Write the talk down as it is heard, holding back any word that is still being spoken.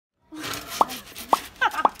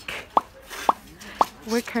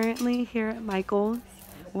We're currently here at Michael's.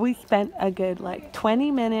 We spent a good like 20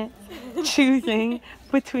 minutes choosing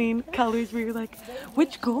between colors. We were like,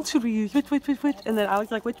 which gold should we use? Which? And then I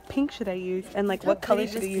was like, which pink should I use? And like, what color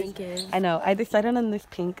should I use? I know. I decided on this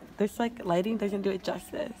pink. This like lighting doesn't do it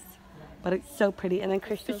justice, but it's so pretty. And then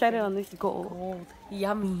Chris decided on this gold.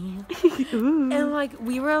 Yummy. And like,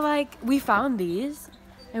 we found these.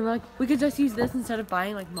 And we're like, we could just use this instead of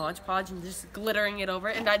buying like Mod Podge and just glittering it over,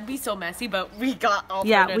 and that'd be so messy. But we got all.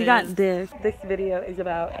 Yeah, we got this. This video is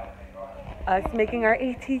about us making our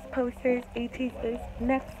ATEEZ posters. ATEEZ is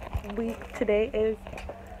next week. Today is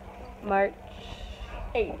March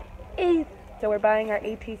 8th. So we're buying our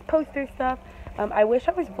ATEEZ poster stuff. I wish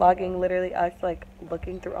I was vlogging literally us like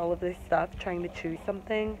looking through all of this stuff, trying to choose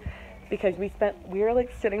something. Because we were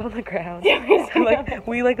like sitting on the ground.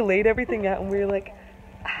 we like laid everything out and we were like,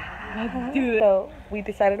 let's do it. So we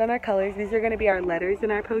decided on our colors. These are going to be our letters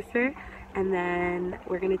in our poster. And then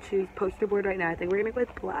we're going to choose poster board right now. I think we're going to go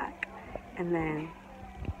with black. And then,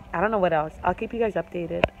 I don't know what else. I'll keep you guys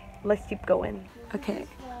updated. Let's keep going. Okay,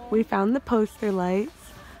 we found the poster lights.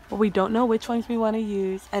 But we don't know which ones we want to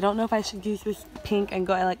use. I don't know if I should use this pink and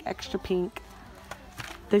go like extra pink.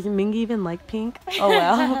 Does Mingy even like pink? Oh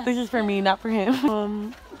well, this is for me, not for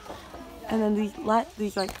him. And then these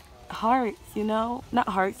like hearts, you know? Not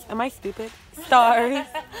hearts. Am I stupid? Stars.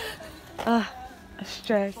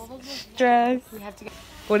 Stress. We have to get.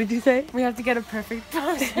 What did you say? We have to get a perfect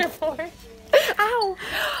poster for it. Ow!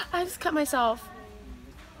 I just cut myself.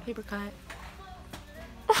 Paper cut.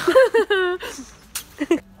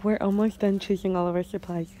 We're almost done choosing all of our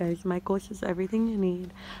supplies, guys. Michael's has everything you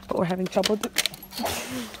need, but we're having trouble.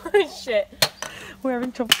 Shit. We're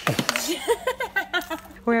having trouble.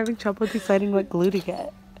 We're having trouble deciding what glue to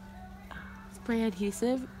get. Spray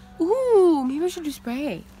adhesive. Ooh, maybe we should do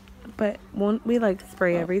spray. But won't we like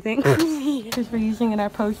spray everything? Because we're using in our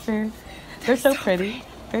posters. They're so pretty.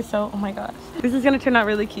 They're so, oh my gosh. This is gonna turn out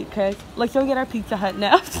really cute, guys. Let's go get our Pizza Hut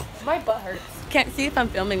now. My butt hurts. Can't see if I'm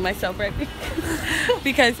filming myself right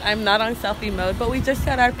because I'm not on selfie mode. But we just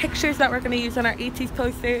got our pictures that we're gonna use on our ATEEZ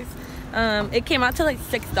posters. It came out to like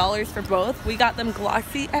 $6 for both. We got them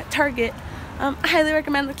glossy at Target. I highly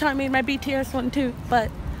recommend. That's how I made my BTS one too. But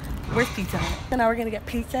where's Pizza Hut? So now we're gonna get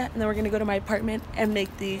pizza and then we're gonna go to my apartment and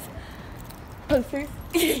make these posters.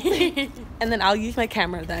 And then I'll use my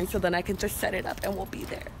camera then, so then I can just set it up and we'll be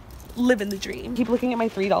there. Living the dream. Keep looking at my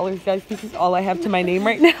 $3, guys. This is all I have to my name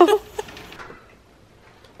right now.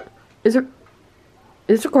 Is it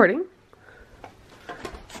recording?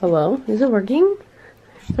 Hello? Is it working?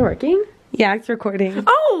 Is it working? Yeah, it's recording.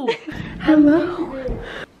 Oh! Hello?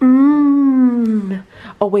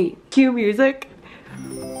 Oh, wait. Cue music.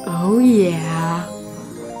 Oh, yeah.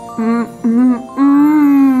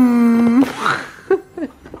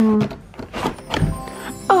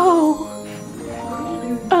 Oh.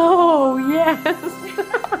 Oh, yes.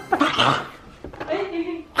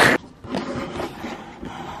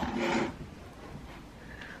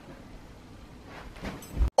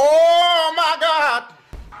 Oh my God!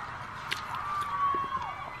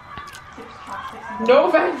 No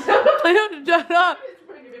offense. I have to shut up.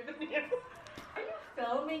 Are you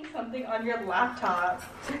filming something on your laptop?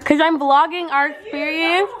 Because I'm vlogging our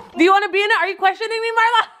experience. Do you want to be in it? Are you questioning me,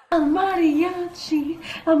 Marla? A mariachi,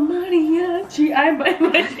 a mariachi. I'm by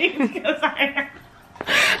my jeans because I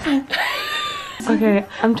Okay,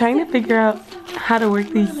 I'm trying to figure out how to work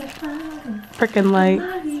these freaking lights.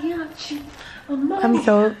 I'm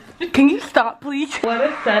so... Can you stop, please? What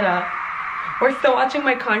a setup. We're still watching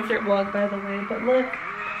my concert vlog, by the way. But look,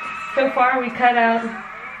 so far we cut out...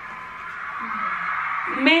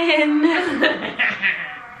 Man!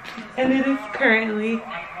 And it is currently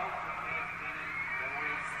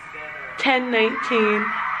 10:19.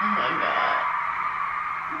 Oh my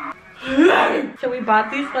God. So we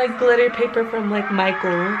bought these like glitter paper from like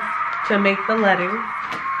Michael's to make the letters.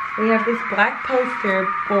 We have this black poster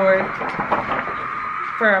board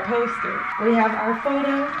for our poster. We have our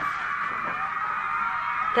photos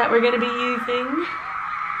that we're gonna be using.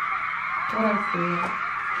 What else do we have?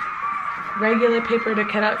 Regular paper to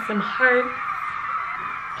cut out some hearts,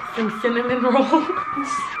 some cinnamon rolls.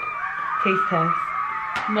 Taste test.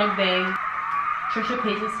 Mukbang. Trisha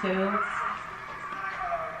Paytas foods.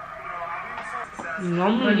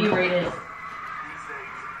 What do you rate it?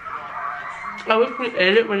 I wish we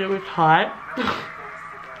ate it when it was hot.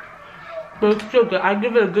 But it's still good. I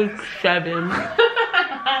give it a good 7.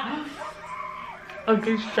 A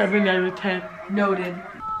good 7 out of 10. Noted.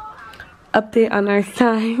 Update on our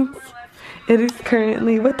signs. It is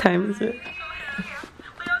currently, what time is it?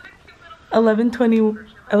 11:31.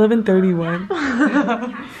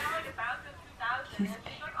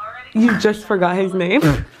 You just forgot his name.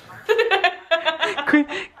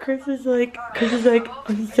 Chris is like,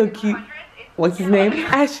 oh, he's so cute. What's his name?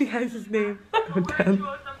 Ashley has his name. Oh, damn.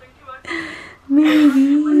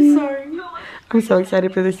 Maybe. I'm sorry. I'm so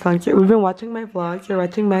excited for this concert. We've been watching my vlogs. We're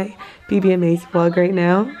watching my BBMA's vlog right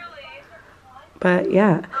now. But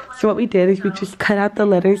yeah. So what we did is we just cut out the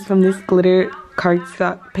letters from this glitter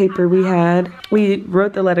cardstock paper we had. We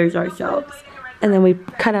wrote the letters ourselves. And then we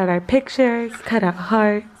cut out our pictures, cut out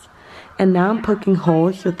hearts. And now I'm poking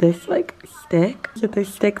holes with this like stick. With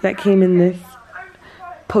this stick that came in this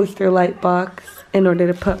poster light box in order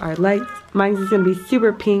to put our lights. Mine's is gonna be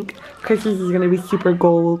super pink. Chris's is gonna be super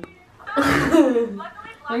gold.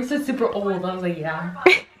 Mine's so super old. I was like, yeah.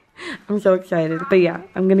 I'm so excited. But yeah,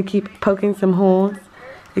 I'm gonna keep poking some holes.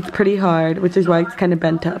 It's pretty hard, which is why it's kind of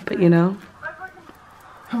bent up, but you know.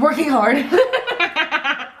 I'm working hard.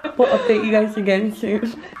 We'll update you guys again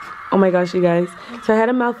soon. Oh my gosh, you guys. So I had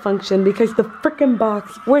a malfunction because the freaking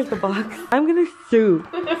box, where's the box? I'm gonna sue.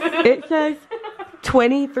 It says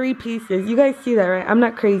 23 pieces. You guys see that, right? I'm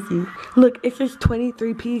not crazy. Look, it says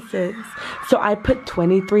 23 pieces. So I put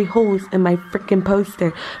 23 holes in my freaking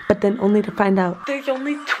poster, but then only to find out there's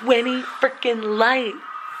only 20 freaking lights.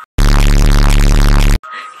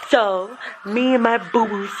 So, me and my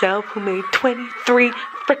boo-boo self who made 23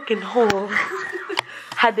 freaking holes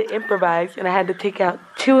had to improvise, and I had to take out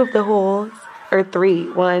 2 of the holes, or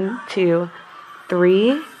 3, 1, 2,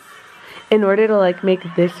 3, in order to like make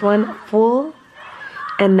this one full.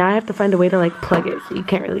 And now I have to find a way to like plug it so you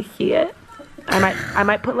can't really see it. I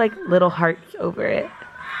might put like little hearts over it.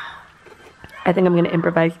 I think I'm gonna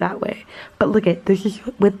improvise that way. But look at this is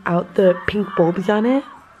without the pink bulbs on it.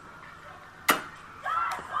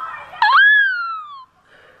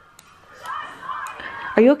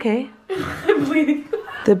 Are you okay? I'm bleeding.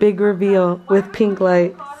 The big reveal with pink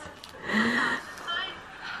lights.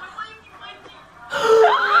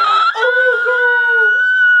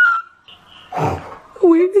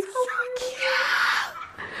 We're so cute.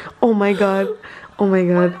 Oh my god. Oh my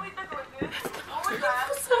god.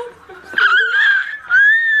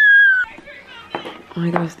 Oh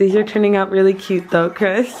my gosh, these are turning out really cute though,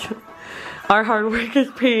 Chris. Our hard work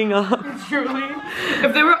is paying off. Truly.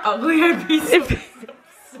 If they were ugly, I'd be so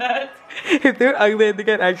upset. If they're ugly, I think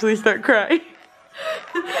I'd actually start crying.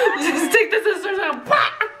 Just take the scissors and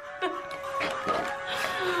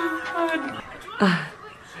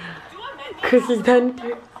Chris is done.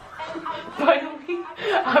 finally,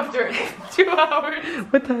 after 2 hours.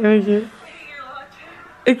 What time is it?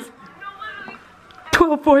 It's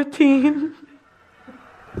 12:14.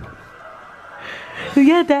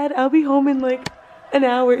 Yeah, Dad, I'll be home in like an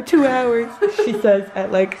hour, 2 hours, she says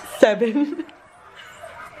at like 7.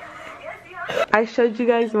 I showed you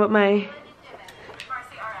guys what my...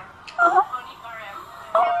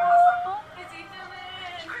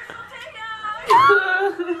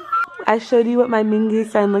 I showed you what my Mingy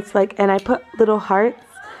sign looks like, and I put little hearts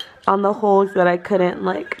on the holes that I couldn't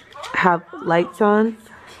like have lights on.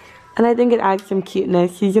 And I think it adds some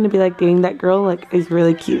cuteness. He's gonna be like dating that girl, like is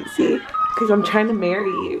really cutesy. Because I'm trying to marry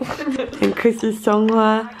you. And Chris's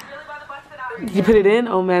Songhwa. Did you put it in?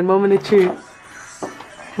 Oh man, moment of truth.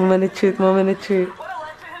 Moment of truth, moment of truth.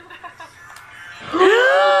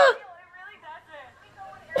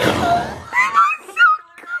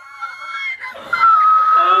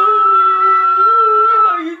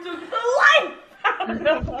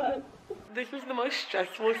 This was the most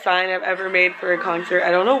stressful sign I've ever made for a concert. I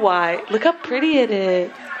don't know why. Look how pretty it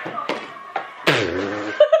is.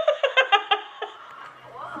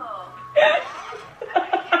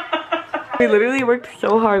 We literally worked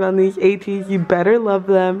so hard on these ATEEZ. You better love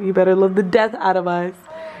them. You better love the death out of us.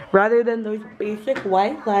 Rather than those basic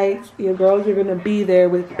white lights, your girls are gonna be there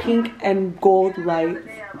with pink and gold lights.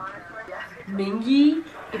 Mingy,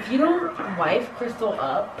 if you don't wife Crystal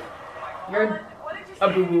up, you're a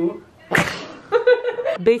boo-boo.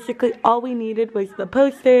 Basically, all we needed was the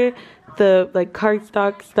poster, the like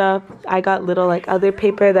cardstock stuff. I got little like other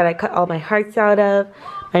paper that I cut all my hearts out of.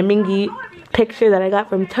 My Mingy picture that I got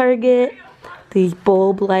from Target. These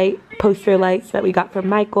bulb light poster lights that we got from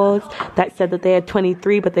Michael's that said that they had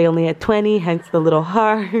 23 but they only had 20, hence the little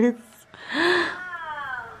hearts.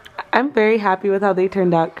 I'm very happy with how they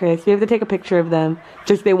turned out, Chris. We have to take a picture of them,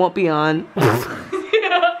 just they won't be on.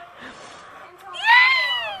 Yeah.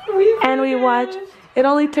 And we watched, it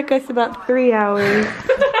only took us about 3 hours.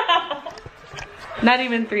 Not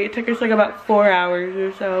even 3, it took us like about 4 hours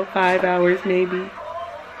or so, 5 hours maybe.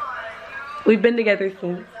 We've been together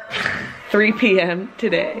since 3 p.m.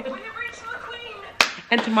 today.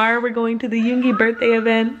 And tomorrow we're going to the Yoongi birthday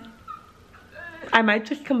event. I might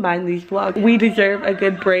just combine these vlogs. We deserve a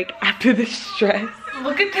good break after the stress.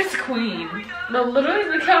 Look at this queen. No, literally,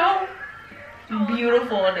 look how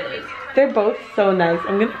beautiful it is. They're both so nice.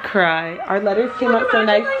 I'm gonna cry. Our letters came out so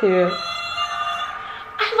nice too.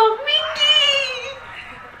 I love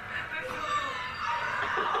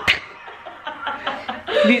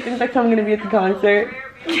Minky. Do you think that's how I'm gonna be at the concert?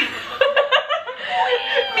 Minky,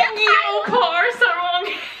 oh car, so wrong.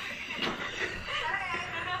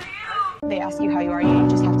 They ask you how you are, you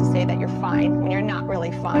just have to say that you're fine when you're not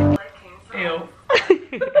really fine. Ew.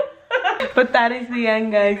 But that is the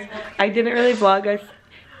end, guys. I didn't really vlog us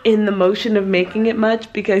in the motion of making it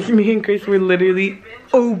much because me and Chris were literally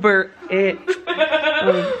over it.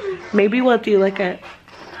 Maybe we'll do like a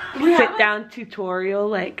sit down tutorial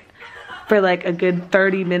like for like a good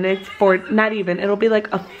 30 minutes for not even, it'll be like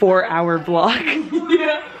a 4-hour vlog.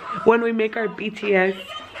 Yeah. When we make our BTS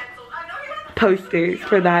posters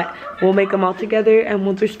for that, we'll make them all together and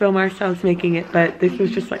we'll just film ourselves making it. But this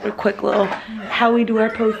was just like a quick little how we do our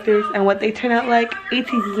posters and what they turn out like.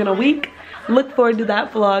 ATEEZ is in a week. Look forward to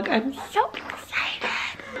that vlog. I'm so excited.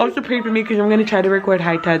 Also pray for me because I'm gonna try to record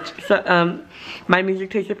high touch. So my music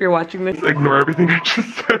taste, if you're watching this, ignore everything I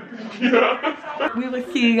just said. Yeah. We will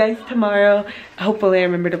see you guys tomorrow. Hopefully I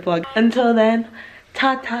remember to vlog. Until then,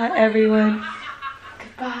 ta-ta everyone.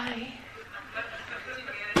 Goodbye.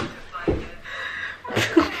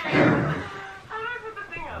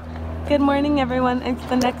 Good morning everyone, it's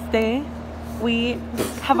the next day. We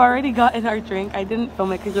have already gotten our drink. I didn't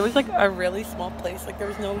film it because it was like a really small place. Like there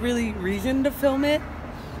was no really reason to film it.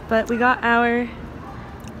 But we got our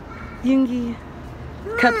yoongi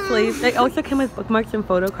cup sleeves. They also came with bookmarks and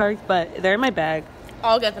photo cards, but they're in my bag.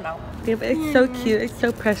 I'll get them out. Yeah, but it's so cute, it's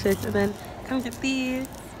so precious. And then comes with these.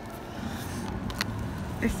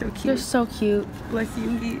 They're so cute. They're so cute. Bless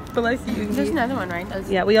yoongi. Bless yoongi. There's another one, right?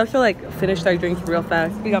 Yeah, we also like finished our drinks real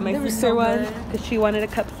fast. We got my sister so one good. because she wanted a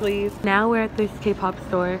cup sleeve. Now we're at this K-pop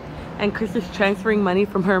store and Chris is transferring money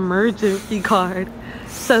from her emergency card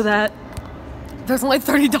so that There's only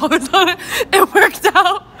 $30 on it. It worked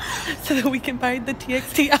out. so that we can buy the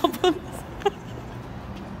TXT albums.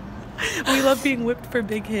 We love being whipped for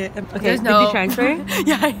Big Hit. Okay, did you transfer?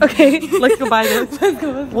 Yeah. Okay, let's go buy those. Let's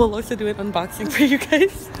go. We'll also do an unboxing for you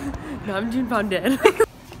guys. No, I'm June found dead.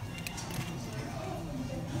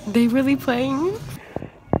 They really playing?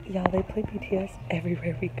 Y'all, they play BTS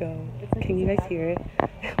everywhere we go. Can you guys hear it?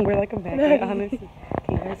 We're like a magnet, honestly.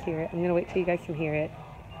 Can you guys hear it? I'm gonna wait till you guys can hear it.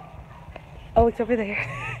 Oh, it's over there.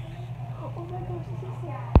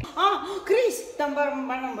 Ah, Chris, там барам,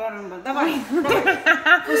 давай.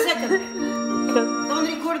 For a second. Don't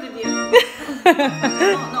record it yet.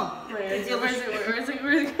 No. Where is it?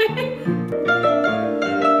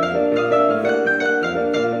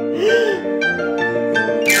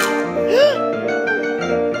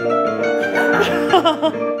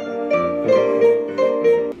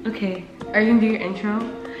 Okay. Are you gonna do your intro?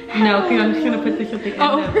 No, because I'm just gonna put this at the end.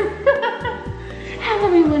 Hello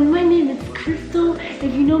everyone, my name is Crystal. If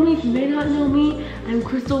you know me, if you may not know me, I'm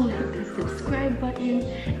Crystal. Hit the subscribe button.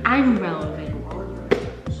 I'm relevant.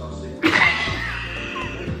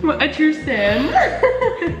 What a true Sam.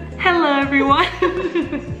 Hello, everyone.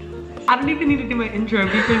 I don't even need to do my intro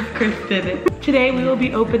because Chris did it. Today we will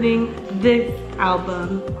be opening this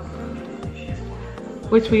album,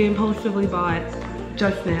 which we impulsively bought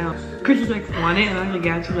just now. Chris was like, want it? And I was like,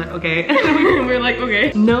 yeah. She's like, okay. And we're like,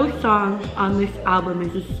 okay. No song on this album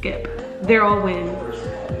is a skip. They're all wins.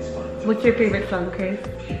 What's your favorite song, Chris?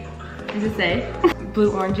 Does it say?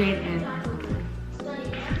 Blue Orangeade and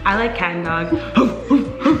I like Cat and Dog.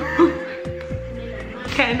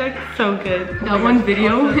 Cat and Dog's so good. That one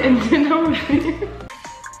video and then that one video.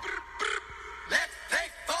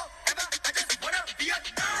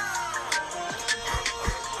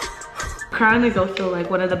 Crown is also like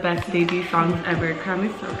one of the best debut songs ever. Crown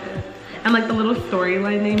is so good. And like the little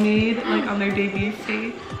storyline they made like on their debut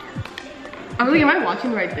stage. I was like, am I watching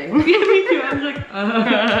the right thing? Yeah, me too. I was like,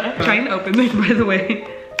 trying to open this, by the way.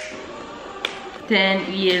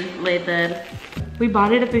 10 years later. We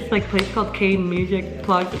bought it at this like place called K Music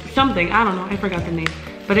Plug something. I don't know. I forgot the name.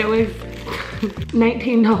 But it was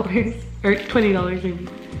 $19 or $20 maybe.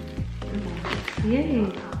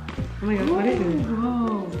 Yay. Oh my gosh, what is it?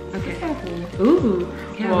 Whoa. Okay. That's so cool. Ooh.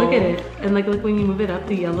 Yeah, Whoa. look at it. And like look when you move it up,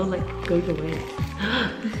 the yellow like goes away.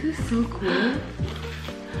 This is so cool.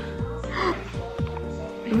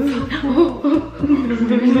 It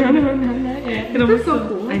almost so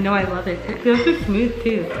cool. I know, I love it. It feels so smooth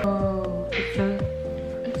too. Oh.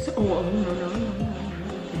 It's so. Oh, no.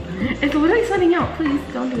 It's literally sliding out. Please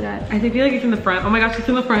don't do that. I feel like it's in the front. Oh my gosh, it's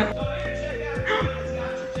in the front.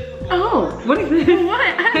 Oh, what is this?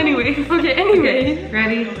 What? Anyway. Okay, anyway. Okay,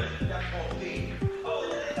 ready?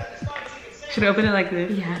 Should I open it like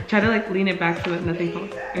this? Yeah. Try to like lean it back so that nothing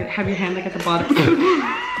falls. And have your hand like at the bottom.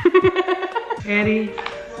 Ready?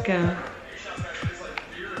 Go.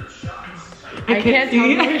 I can't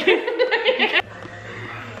see. tell.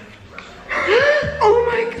 Oh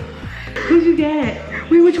my god. Who'd you get?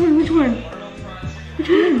 Wait, which one? Which one? Which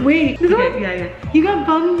one? Wait. This Okay, one? yeah. You got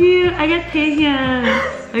Bungyu. I got Taehyun.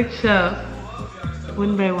 Let's show.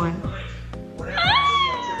 One by one.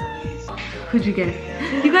 Who'd you get?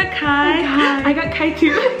 You got Kai. I got Kai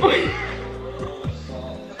too.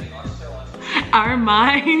 Our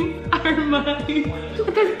minds. Our minds.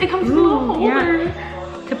 It comes with a little holder.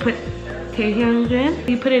 Yeah. To put Taehyun's in.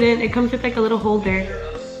 You put it in. It comes with like a little holder.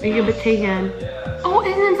 You can put Taehyun. Oh,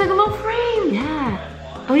 and then it's like a little frame. Yeah.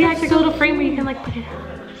 Oh yeah, it's like a little frame where you can like put it out.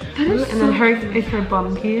 And then hers is for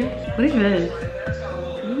Bumkyu. What is this?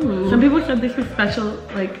 Ooh. Some people said this was special,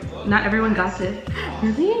 like not everyone got this.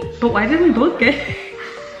 Really? But why did we both get it?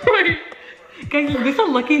 Wait, guys, is this a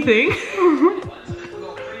lucky thing?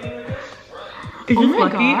 Is this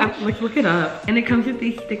lucky? Let's look it up. And it comes with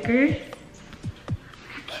these stickers. Look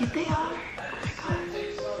how cute they are.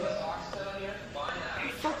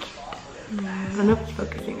 I don't know if it's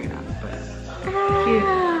focusing or not, but cute.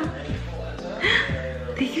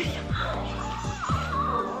 These are so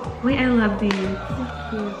Wait, I love these. So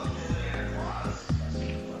cute.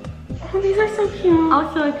 Oh, these are so cute.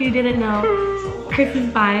 Also, if you didn't know, Chris's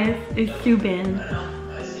bias is Subin.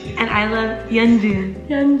 And I love Yeonjun.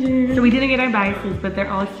 Yeonjun. So we didn't get our biases, but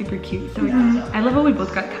they're all super cute. So I love how we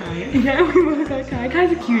both got Kai. Yeah, we both got Kai.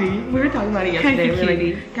 Kai's a cutie. We were talking about it yesterday. Kai's a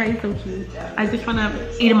cutie. Kai is so cute. I just want to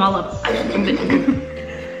eat them all up.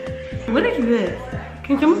 What is this?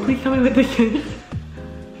 Can someone please tell me what this is?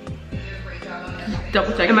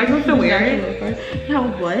 Double check. Am I supposed to wear it? Yeah,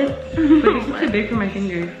 what? But it's too big for my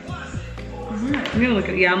finger. I'm gonna look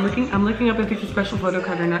at yeah, I'm looking up if it's a special photo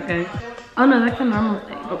card or not, guys. Oh no, that's a normal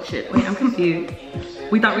thing. Oh shit, wait, I'm confused.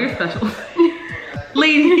 We thought we were special.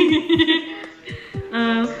 Lady.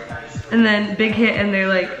 And then Big Hit and their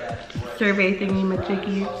like survey thingy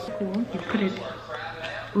majiggy. Cool. You put it.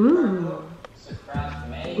 Ooh.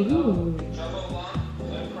 Ooh.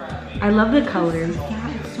 I love the colors.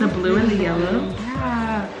 The blue and the yellow.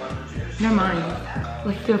 Yeah. They're mine.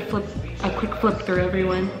 Let's do a quick flip through,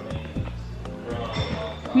 everyone.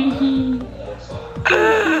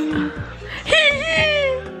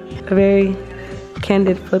 A very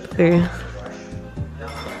candid flip through.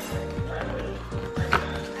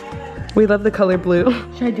 We love the color blue.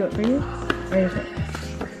 Should I do it for you? Or is it?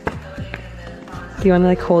 Do you want to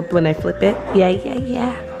like hold when I flip it? Yeah, yeah,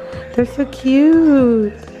 yeah. They're so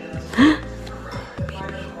cute.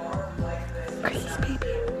 Baby. Chrissy's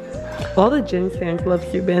baby. All the Jin fans love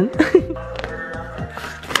Subin.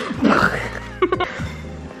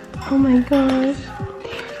 Oh my gosh.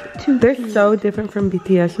 They're so different from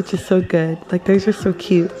BTS, which is so good. Like, those are so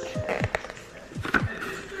cute.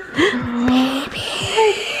 Baby.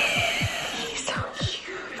 He's so cute.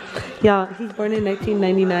 Yeah, he's born in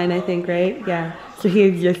 1999, I think, right? Yeah. So he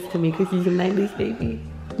exists to me because he's a 90s baby.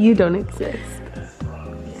 You don't exist.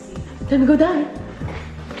 Time to go down.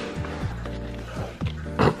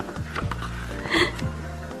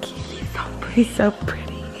 He's so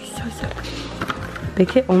pretty. He's so pretty.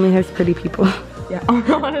 Big Hit only has pretty people. Yeah,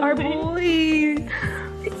 honestly. Our boys.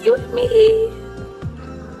 It's you and me.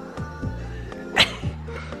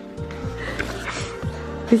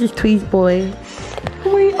 This is Twee's boy.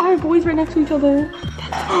 Wait, our boys right next to each other.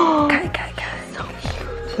 Kai. So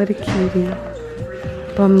cute. What a cutie.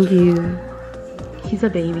 Bumgyu. He's a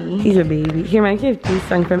baby. He's a baby. He reminds me of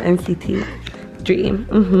Jisung from NCT Dream.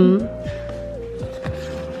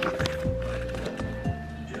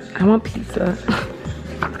 I want pizza.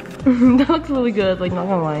 That looks really good, like, not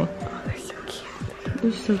gonna lie. Oh, they're so cute.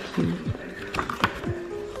 They're so cute.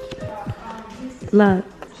 Love.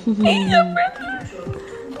 Can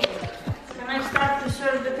I start to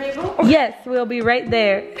serve the table? Yes, we'll be right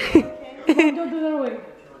there. Don't do that away.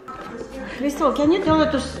 Crystal, can you tell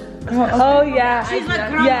her to... Oh yeah. She's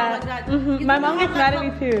like grandma like that. You My don't mom have gets mad at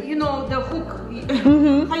like me too. You know, the hook.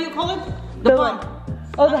 How you call it? The bun.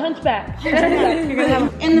 Oh, the hunchback.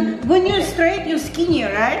 And when you're straight, you're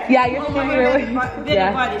skinnier, right? Yeah, you're Oh, my skinnier. belly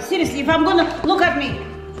Yeah. body. Seriously, if I'm gonna look at me.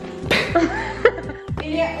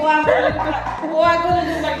 Yeah, I'm gonna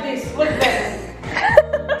do like this. Look better.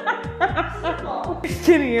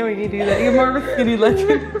 Skinnier when you do that. You're more of a skinny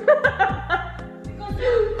legend.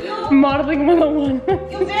 Modeling 101.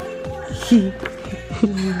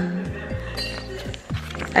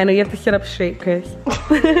 I know you have to sit up straight, Chris.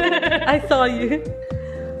 I saw you.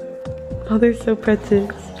 Oh, they're so precious.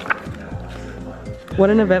 What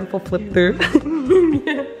an eventful flip through.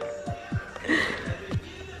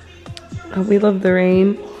 Oh, we love the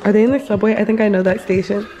rain. Are they in the subway? I think I know that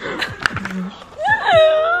station.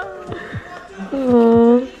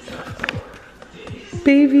 Oh,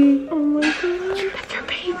 baby. Oh my god. That's your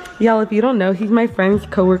baby. Y'all, if you don't know, he's my friend's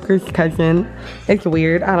coworker's cousin. It's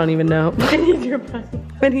weird. I don't even know. And he's your bias.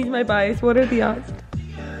 And he's my bias. What are the odds?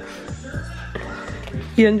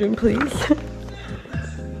 Yunjin, please.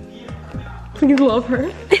 You love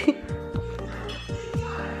her.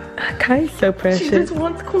 Kai's so precious. She just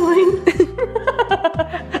wants coin.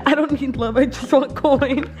 I don't need love, I just want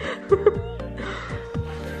coin.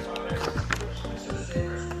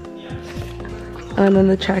 And then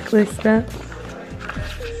the checklist stuff.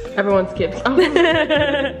 Everyone skips.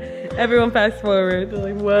 Everyone fast forward.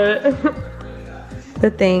 They're like, what?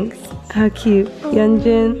 The thanks. How cute.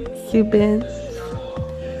 Yunjin, Subin.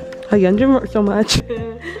 Oh, Yunjin wrote so much.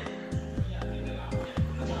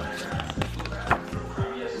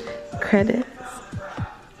 Credits.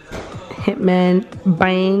 Hitman,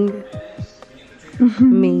 bang,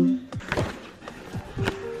 me.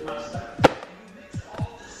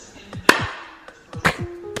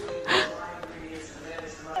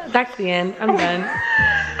 That's the end. I'm done.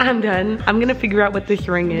 I'm done. I'm gonna figure out what this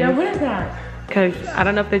ring is. Yeah, what is that? Cause I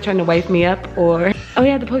don't know if they're trying to wife me up or. Oh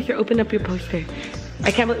yeah, the poster. Open up your poster.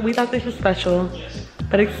 I can't believe we thought this was special,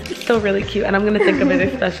 but it's still really cute, and I'm gonna think of it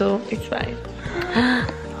as special. It's fine.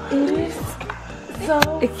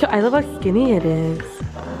 It's so, I love how skinny it is.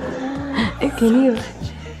 It's skinny.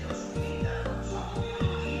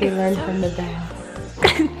 They learned from the best.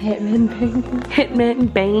 Hitman bang.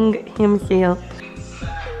 Hitman bang himself.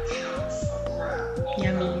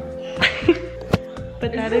 Yummy.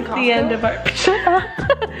 But that is the end of our. Shut up.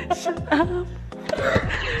 Shut up.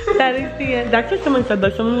 That is the end. That's what someone said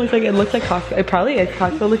though. Someone was like, it looks like Costco. It probably is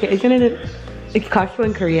Costco. Look, isn't it? It's Costco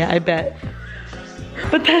in Korea, I bet.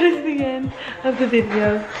 But that is the end of the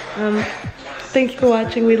video. Thanks for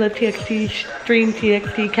watching. We love TXT, stream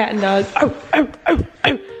TXT, cat and dog. Oh, oh, oh,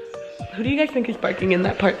 oh. Who do you guys think is barking in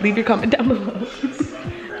that part? Leave your comment down below.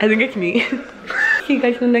 I think it's me. See you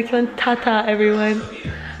guys in the next one. Ta-ta, everyone.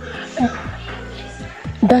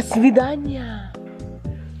 До свидания.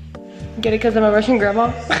 Get it because I'm a Russian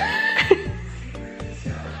grandma?